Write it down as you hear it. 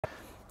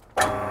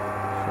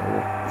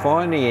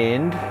find the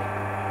end,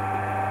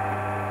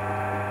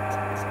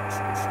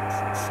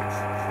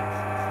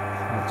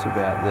 that's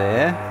about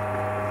there,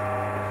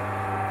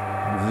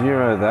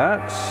 zero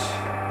that,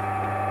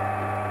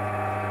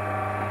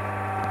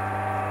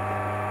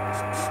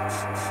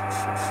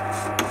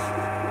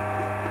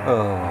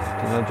 oh,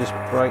 did I just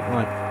break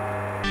my...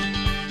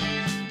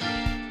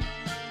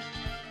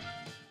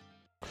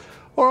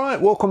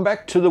 Alright, welcome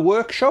back to the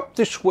workshop.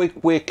 This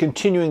week we're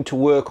continuing to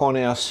work on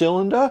our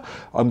cylinder.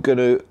 I'm going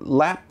to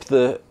lap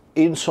the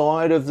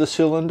inside of the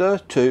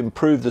cylinder to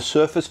improve the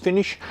surface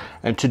finish,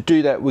 and to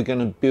do that we're going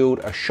to build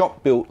a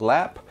shop built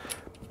lap,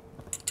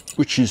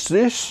 which is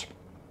this,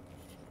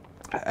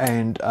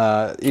 and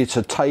it's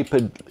a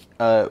tapered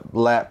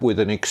lap with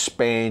an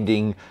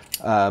expanding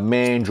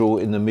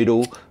mandrel in the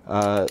middle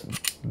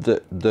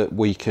that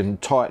we can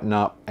tighten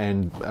up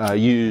and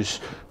use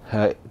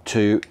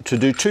to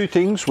do two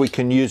things. We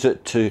can use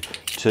it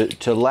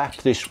to lap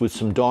this with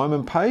some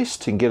diamond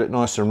paste and get it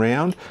nice and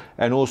round,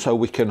 and also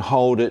we can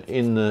hold it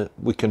in the,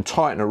 we can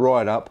tighten it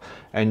right up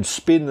and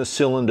spin the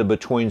cylinder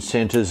between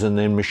centers and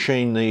then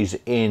machine these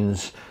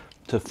ends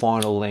to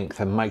final length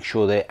and make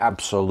sure they're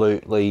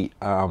absolutely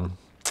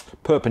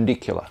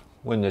perpendicular.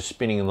 When they're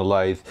spinning in the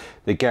lathe,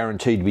 they're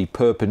guaranteed to be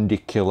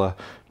perpendicular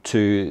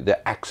to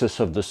the axis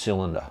of the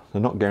cylinder.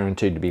 They're not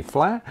guaranteed to be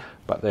flat,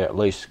 but they're at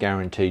least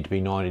guaranteed to be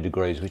 90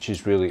 degrees, which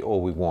is really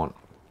all we want.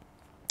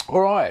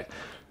 All right,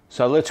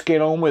 so let's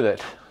get on with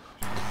it.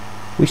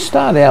 We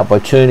start out by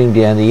turning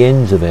down the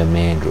ends of our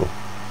mandrel.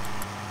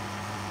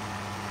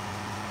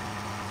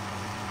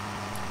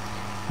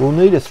 We'll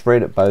need a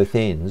thread at both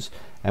ends,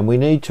 and we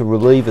need to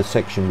relieve a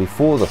section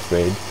before the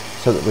thread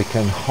so that we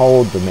can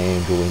hold the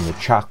mandrel in the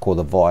chuck or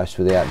the vise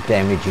without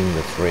damaging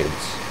the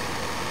threads.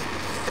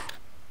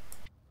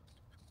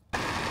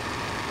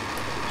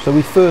 So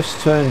we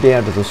first turn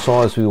down to the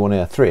size we want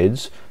our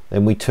threads,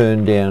 then we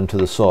turn down to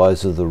the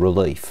size of the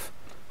relief.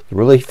 The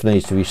relief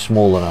needs to be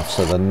small enough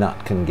so the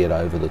nut can get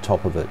over the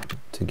top of it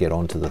to get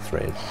onto the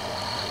thread.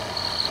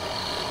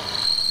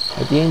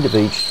 At the end of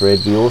each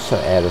thread we also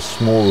add a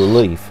small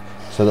relief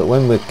so that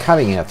when we're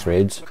cutting our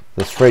threads,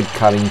 the thread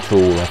cutting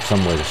tool will have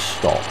somewhere to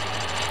stop.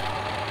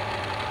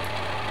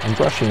 I'm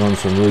brushing on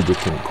some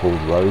lubricant called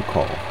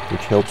Rocoll,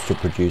 which helps to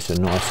produce a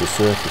nicer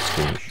surface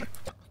finish.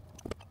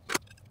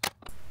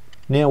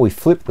 Now we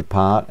flip the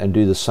part and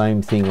do the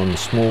same thing on the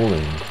small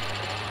end.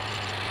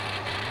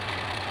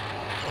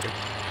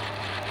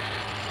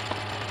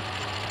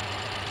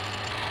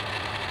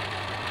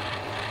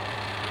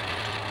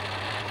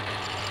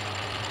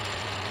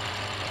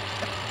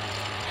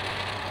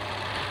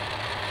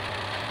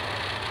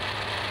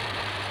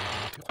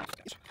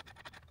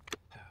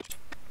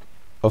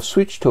 I've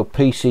switched to a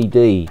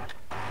PCD,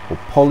 or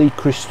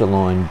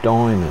polycrystalline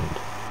diamond.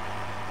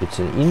 It's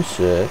an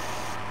insert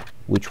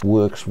which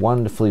works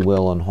wonderfully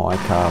well on high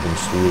carbon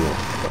steel.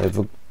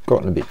 They've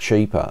gotten a bit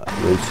cheaper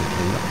recently,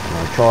 and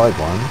I tried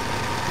one.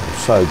 It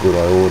was so good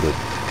I ordered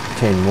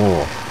 10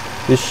 more.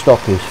 This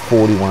stock is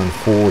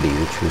 4140,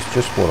 which was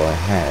just what I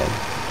had,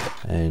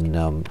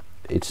 and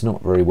it's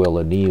not very well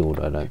annealed,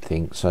 I don't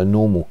think, so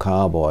normal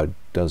carbide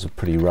does a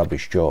pretty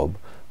rubbish job,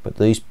 but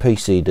these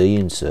PCD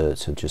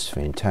inserts are just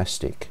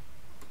fantastic.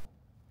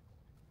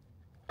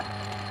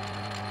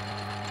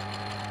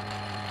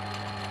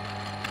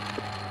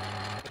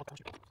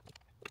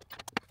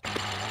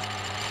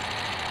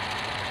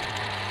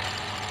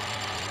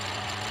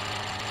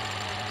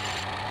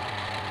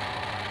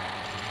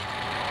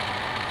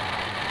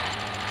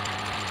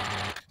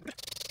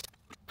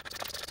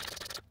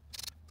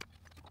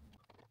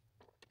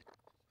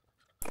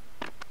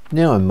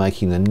 Now I'm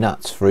making the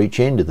nuts for each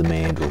end of the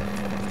mandrel.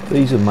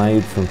 These are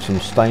made from some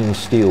stainless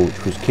steel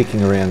which was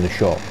kicking around the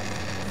shop.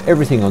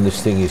 Everything on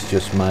this thing is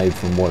just made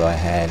from what I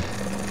had.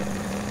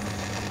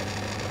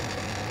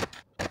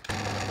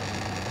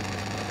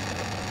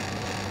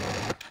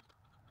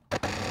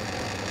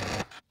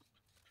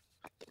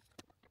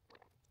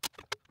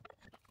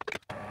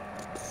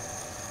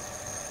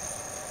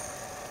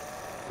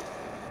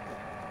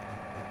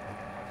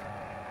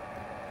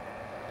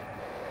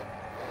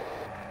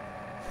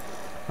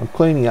 I'm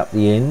cleaning up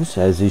the ends,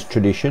 as is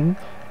tradition,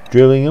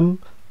 drilling them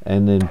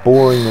and then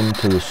boring them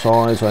to the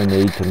size I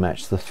need to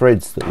match the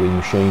threads that we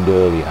machined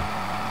earlier.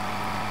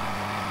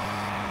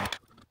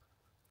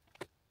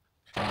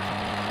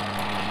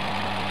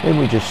 Then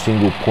we just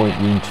single point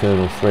the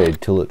internal thread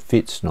till it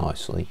fits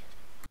nicely.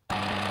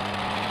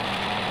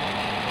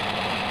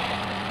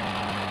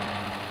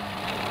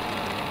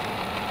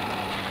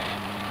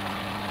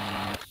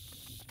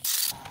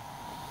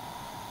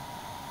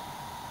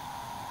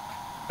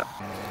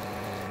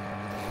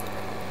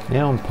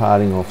 Now I'm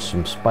parting off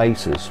some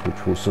spacers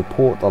which will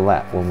support the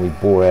lap when we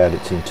bore out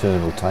its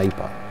internal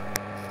taper.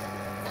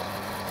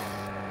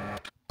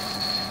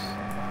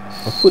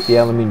 I've put the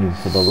aluminium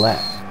for the lap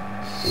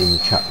in the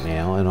chuck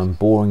now, and I'm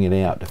boring it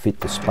out to fit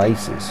the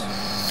spacers.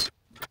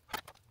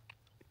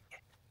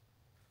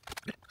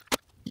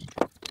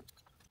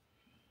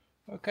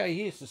 Okay,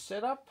 here's the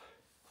setup.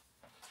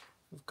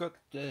 We've got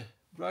the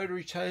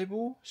rotary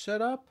table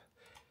set up.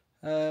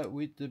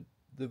 with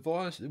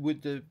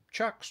the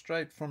chuck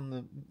straight from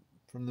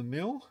the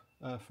mill,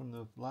 from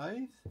the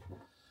lathe.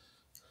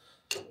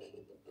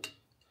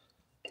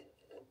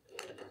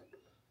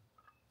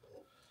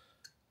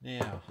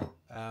 Now,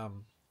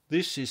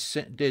 this is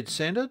dead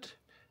centered.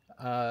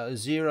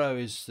 0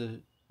 is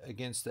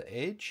against the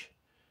edge.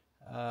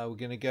 We're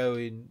going to go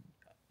in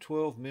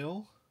 12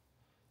 mil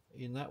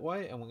in that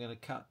way, and we're going to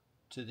cut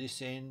to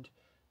this end,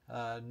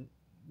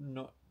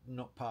 not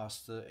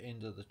past the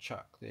end of the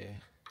chuck there.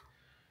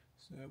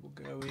 So we'll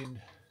go in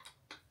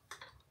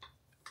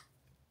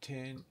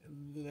 10,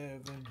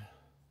 11.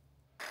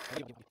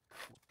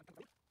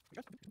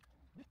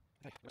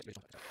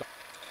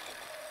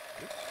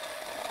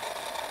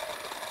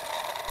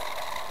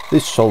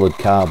 This solid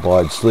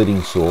carbide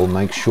slitting saw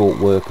makes short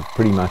work of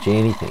pretty much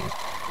anything,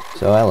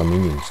 so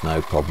aluminium's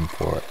no problem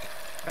for it.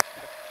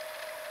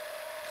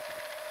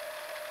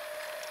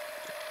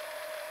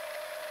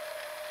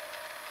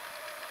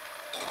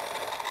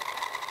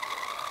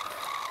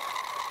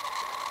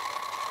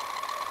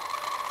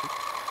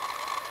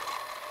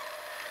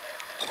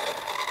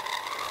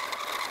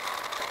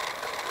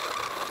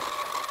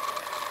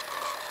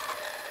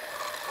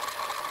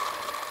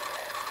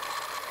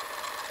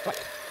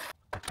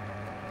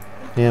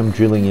 Now I'm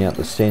drilling out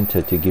the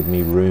centre to give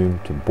me room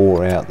to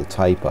bore out the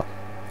taper.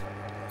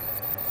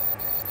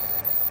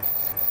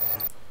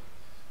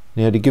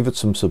 Now to give it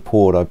some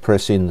support, I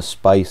press in the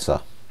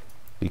spacer.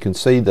 You can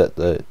see that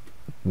the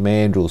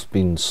mandrel's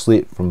been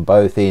slit from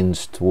both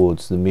ends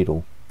towards the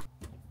middle.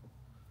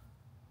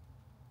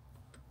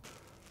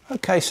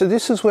 Okay, so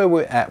this is where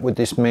we're at with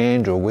this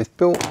mandrel. We've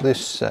built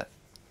this,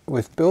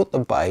 we've built the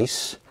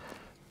base,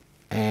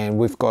 and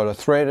we've got a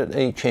thread at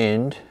each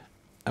end,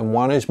 and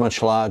one is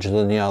much larger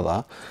than the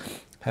other.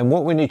 And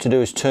what we need to do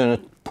is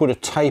put a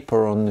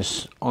taper on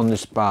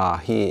this bar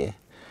here,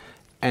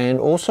 and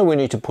also we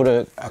need to put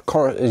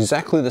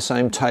exactly the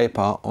same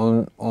taper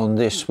on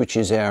this, which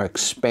is our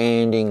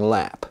expanding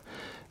lap.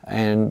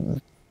 And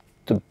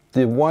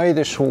the way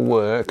this will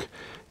work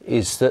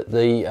is that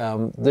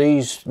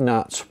these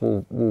nuts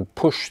will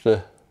push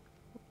the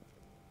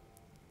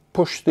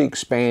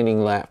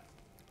expanding lap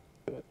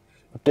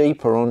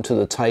deeper onto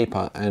the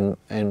taper and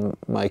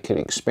make it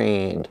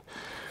expand,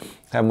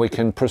 and we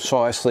can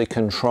precisely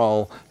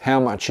control how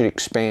much it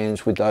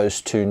expands with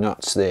those two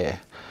nuts there.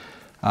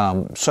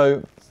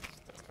 So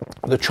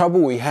the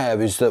trouble we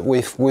have is that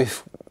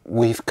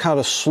we've cut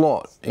a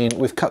slot in,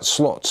 we've cut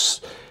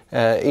slots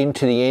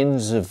into the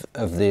ends of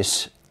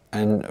this,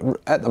 and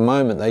at the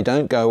moment they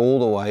don't go all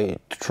the way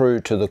through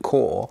to the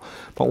core,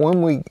 but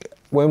when we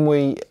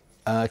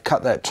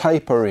cut that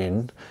taper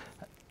in,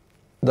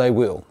 they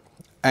will.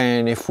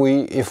 And if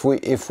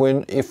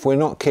we're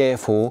not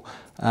careful,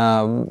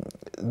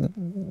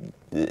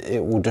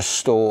 it will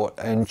distort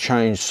and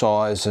change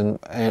size,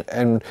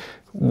 and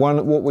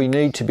what we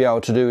need to be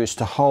able to do is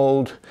to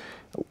hold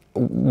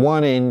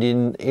one end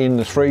in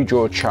the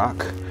 3-jaw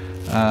chuck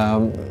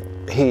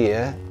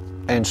here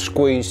and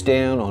squeeze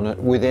down on it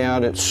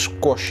without it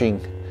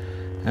squashing.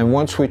 And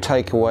once we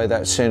take away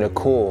that center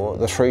core,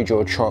 the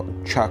 3-jaw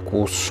chuck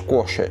will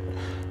squash it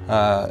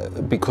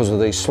because of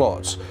these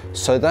slots.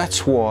 So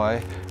that's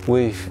why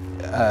we've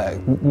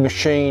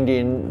machined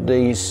in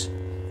these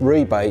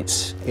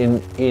rebates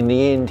in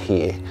the end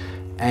here,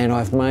 and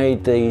I've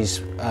made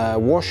these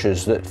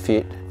washers that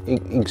fit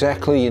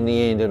exactly in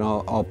the end, and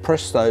I'll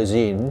press those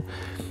in,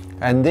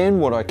 and then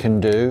what I can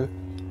do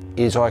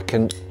is I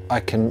can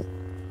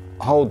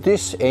hold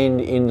this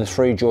end in the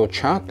 3-jaw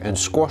chuck and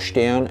squash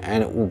down,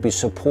 and it will be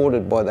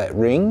supported by that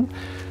ring,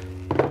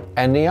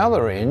 and the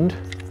other end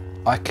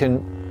I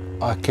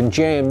can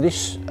jam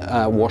this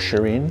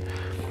washer in,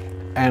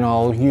 and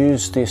I'll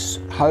use this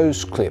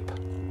hose clip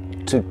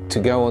to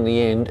go on the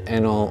end,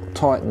 and I'll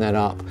tighten that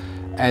up,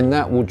 and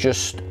that will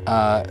just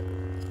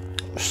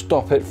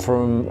stop it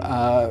from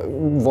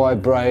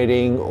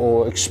vibrating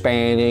or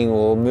expanding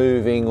or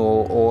moving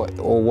or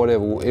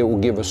whatever. It will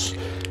give us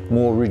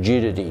more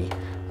rigidity,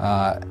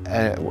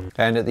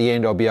 and at the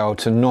end I'll be able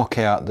to knock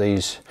out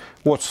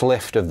what's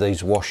left of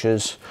these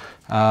washers,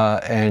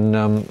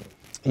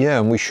 yeah,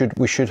 and we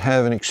should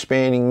have an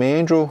expanding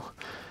mandrel,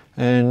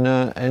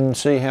 and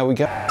see how we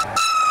go.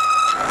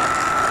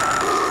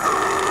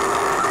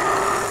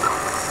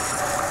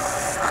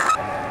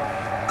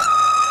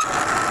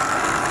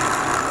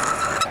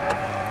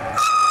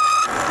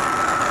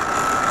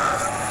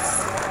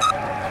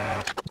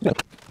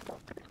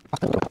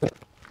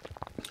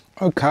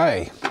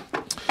 Okay,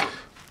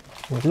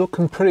 we're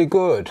looking pretty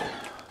good.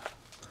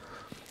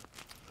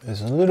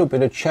 There's a little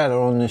bit of chatter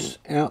on this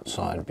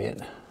outside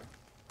bit,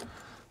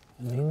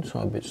 and the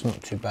inside bit's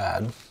not too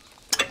bad.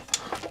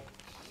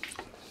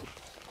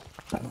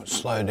 I might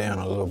slow down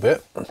a little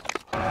bit.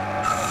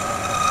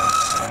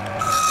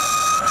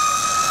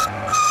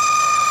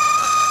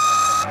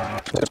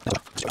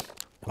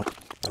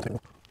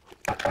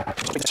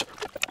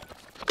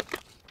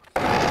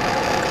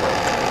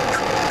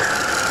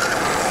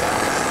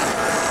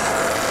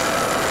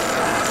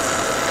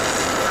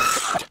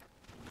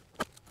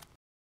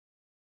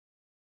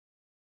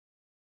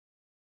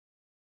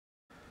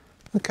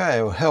 Okay,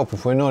 it'll help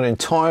if we're not in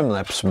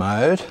time-lapse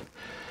mode.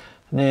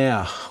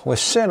 Now, we're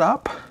set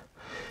up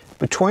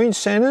between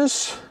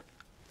centres,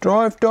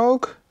 drive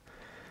dog,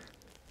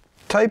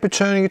 taper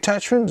turning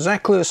attachment,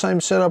 exactly the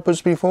same setup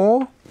as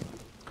before.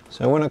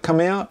 So when I come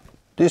out,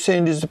 this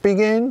end is the big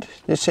end,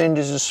 this end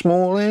is the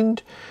small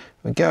end.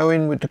 We go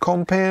in with the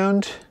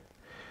compound,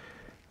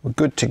 we're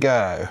good to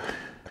go.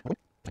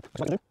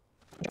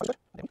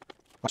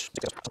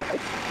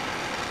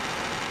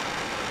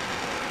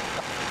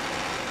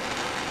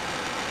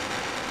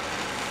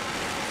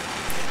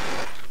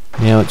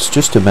 Now it's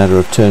just a matter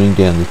of turning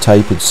down the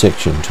tapered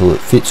section until it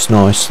fits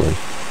nicely.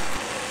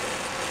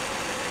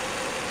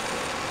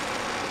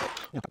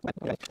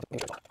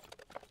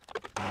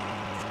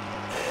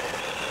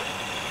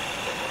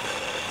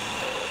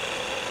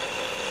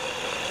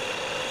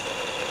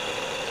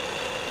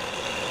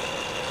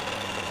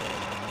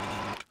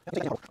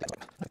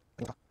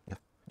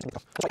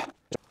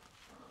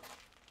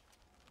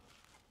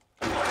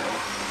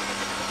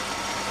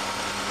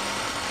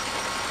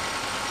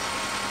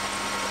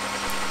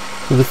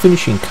 For the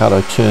finishing cut, I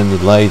turned the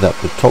lathe up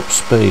to top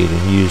speed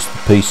and used the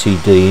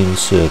PCD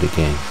insert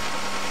again.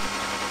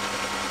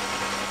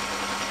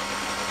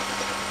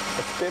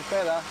 It's a bit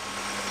better.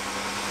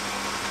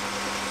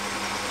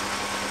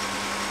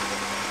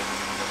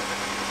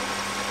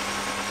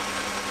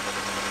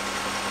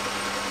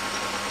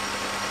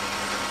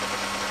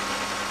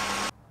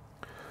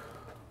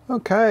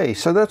 Okay,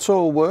 so that's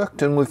all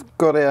worked and we've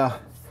got our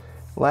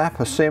lap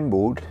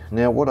assembled.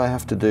 Now what I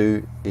have to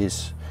do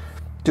is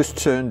just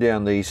turn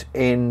down these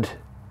end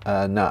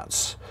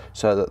nuts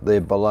so that they're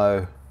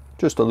below,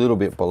 just a little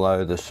bit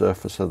below the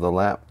surface of the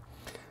lap,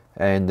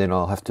 and then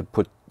I'll have to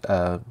put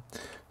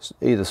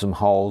either some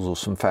holes or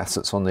some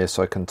facets on there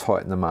so I can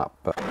tighten them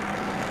up.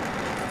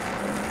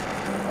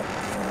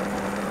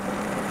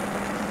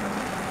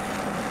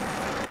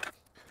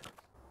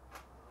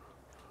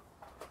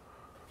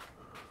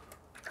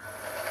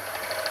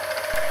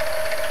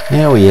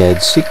 Now we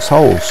add 6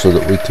 holes so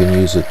that we can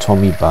use a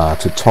Tommy bar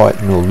to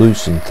tighten or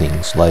loosen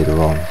things later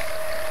on.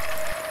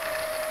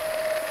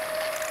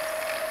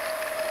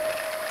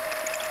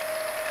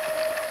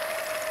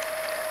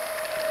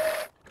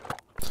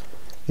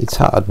 It's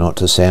hard not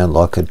to sound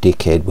like a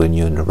dickhead when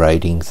you're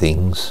narrating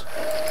things.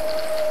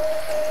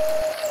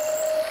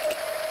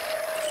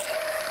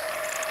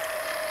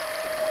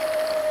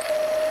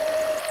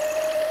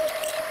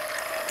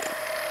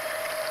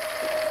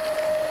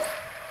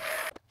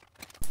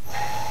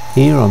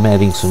 Here I'm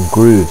adding some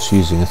grooves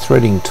using a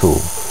threading tool.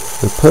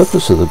 The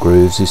purpose of the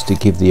grooves is to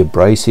give the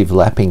abrasive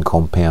lapping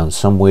compound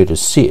somewhere to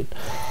sit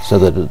so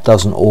that it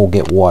doesn't all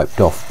get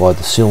wiped off by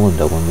the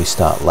cylinder when we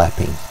start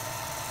lapping.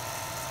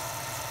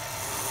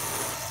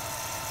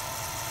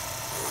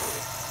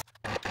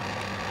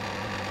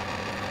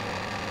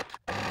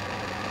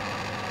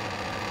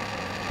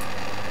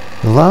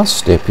 The last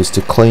step is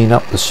to clean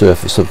up the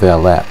surface of our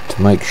lap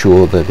to make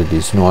sure that it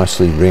is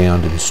nicely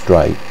round and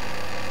straight.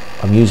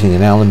 I'm using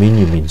an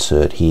aluminium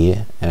insert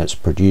here and it's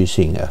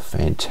producing a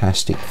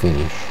fantastic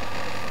finish.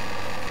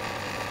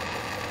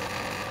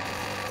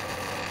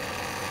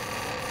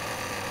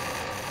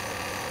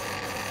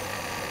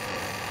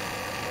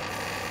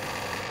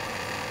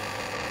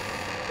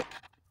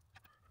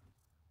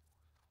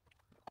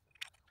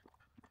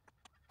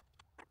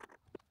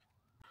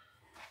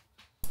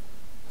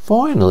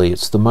 Finally,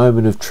 it's the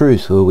moment of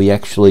truth where we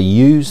actually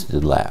use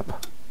the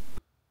lap.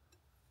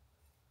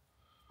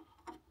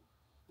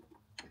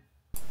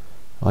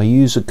 I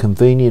use a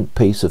convenient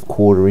piece of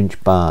 1/4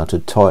 inch bar to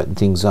tighten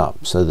things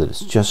up so that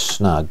it's just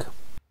snug.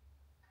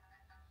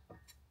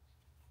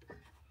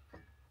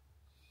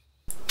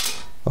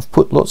 I've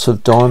put lots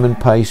of diamond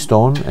paste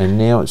on and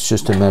now it's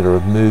just a matter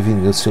of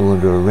moving the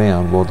cylinder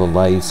around while the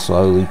lathe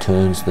slowly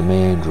turns the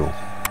mandrel.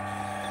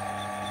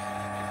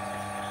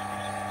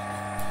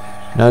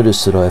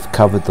 Notice that I've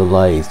covered the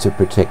lathe to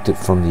protect it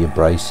from the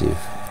abrasive.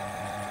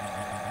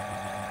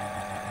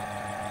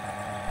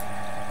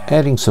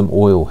 Adding some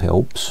oil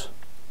helps.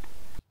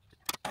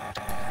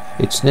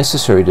 It's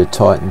necessary to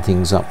tighten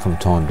things up from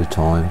time to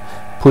time,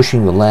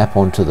 pushing the lap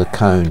onto the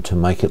cone to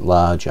make it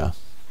larger.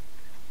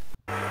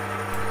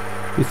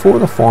 Before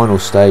the final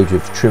stage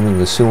of trimming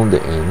the cylinder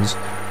ends,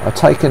 I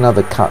take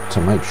another cut to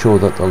make sure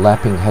that the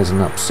lapping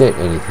hasn't upset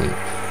anything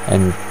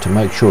and to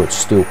make sure it's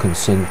still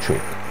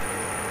concentric.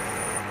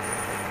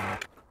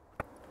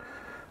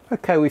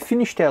 Okay, we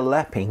finished our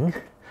lapping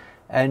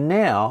and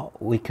now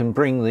we can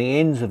bring the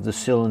ends of the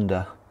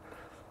cylinder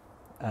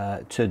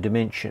to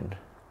dimension.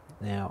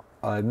 Now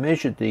I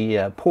measured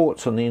the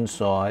ports on the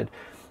inside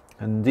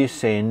and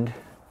this end,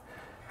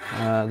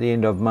 the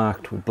end I've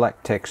marked with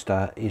black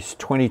texture, is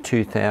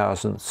 22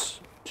 thousandths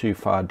too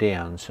far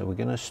down, so we're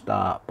going to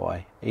start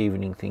by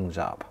evening things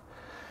up.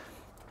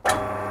 So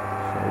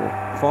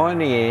we'll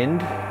find the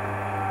end.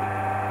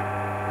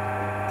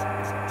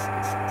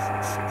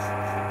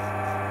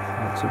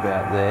 That's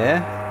about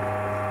there.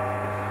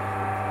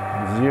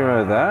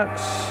 Zero that.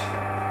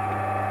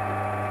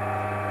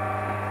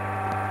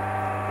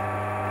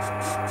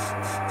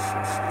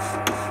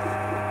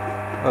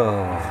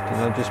 Oh, did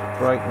I just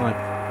break my...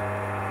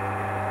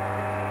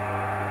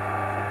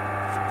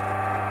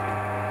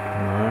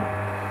 No.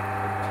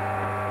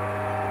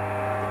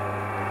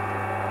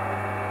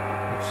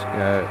 Let's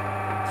go.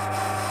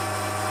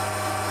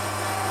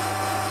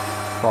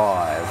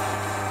 5.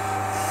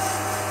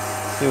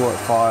 See what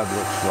 5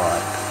 looks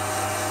like.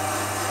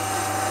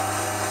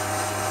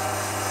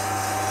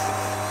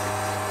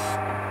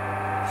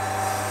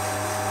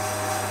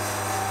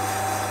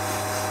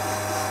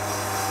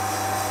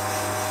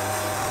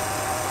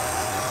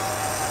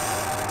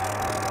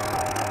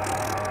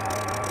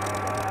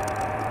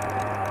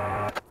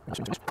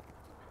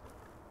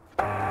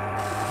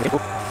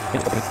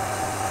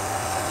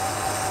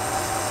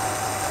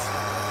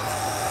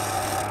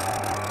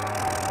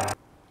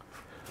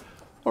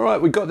 All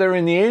right, we got there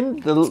in the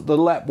end. The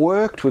lap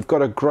worked. We've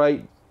got a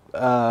great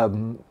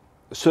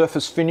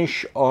surface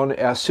finish on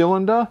our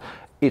cylinder.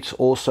 It's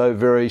also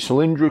very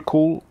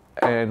cylindrical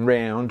and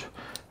round,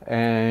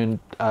 and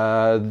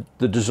the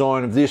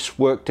design of this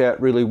worked out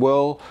really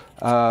well.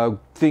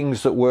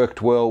 Things that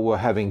worked well were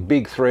having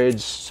big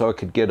threads, so I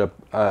could get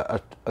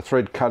a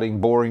thread cutting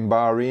boring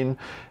bar in,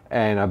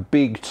 and a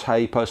big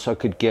taper, so I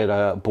could get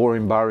a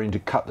boring bar in to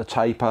cut the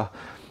taper.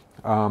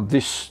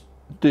 This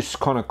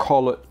kind of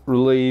collet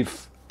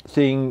relieve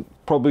thing,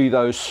 probably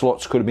those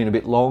slots could have been a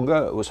bit longer.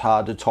 It was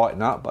hard to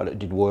tighten up, but it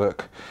did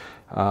work.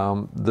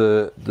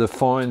 The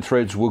fine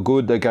threads were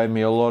good. They gave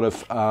me a lot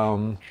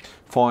of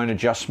fine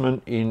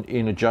adjustment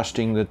in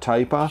adjusting the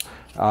taper.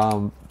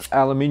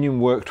 Aluminium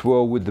worked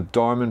well with the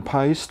diamond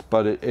paste,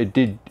 but it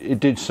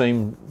did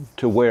seem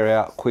to wear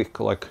out quick.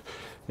 Like,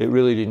 it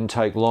really didn't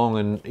take long,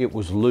 and it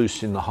was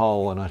loose in the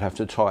hole, and I'd have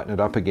to tighten it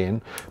up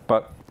again.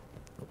 But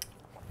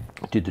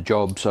did the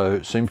job, so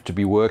it seems to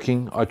be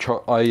working.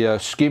 I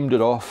skimmed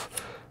it off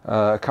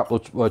I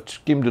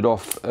skimmed it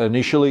off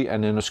initially,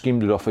 and then I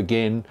skimmed it off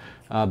again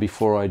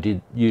before I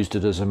used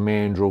it as a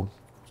mandrel,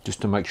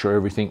 just to make sure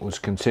everything was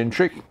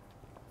concentric,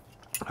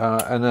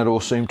 and that all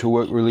seemed to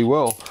work really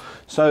well.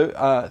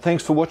 So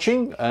thanks for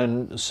watching,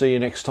 and see you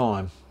next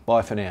time.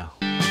 Bye for now.